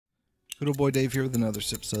Good old boy Dave here with another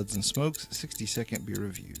Sip, Suds, and Smokes 60-second beer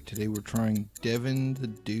review. Today we're trying Devin the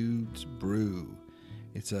Dude's Brew.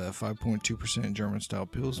 It's a 5.2% German-style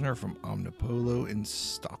Pilsner from Omnipollo in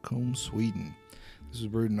Stockholm, Sweden. This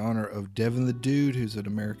was brewed in honor of Devin the Dude, who's an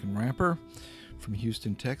American rapper from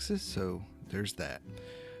Houston, Texas, so there's that.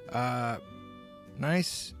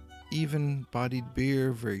 Nice, even-bodied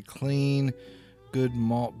beer, very clean, good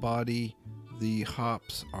malt body. The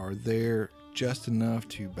hops are there just enough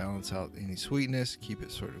to balance out any sweetness, keep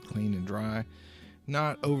it sort of clean and dry.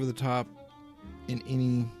 Not over the top in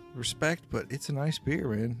any respect, but it's a nice beer,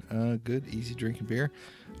 man. Good, easy drinking beer.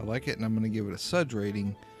 I like it, and I'm going to give it a SUDS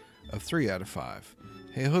rating of 3 out of 5.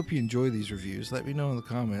 Hey, I hope you enjoy these reviews. Let me know in the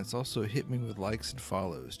comments. Also, hit me with likes and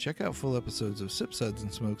follows. Check out full episodes of Sip, Suds,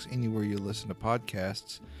 and Smokes anywhere you listen to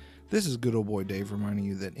podcasts. This is good old boy Dave reminding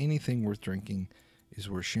you that anything worth drinking is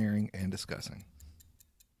worth sharing and discussing.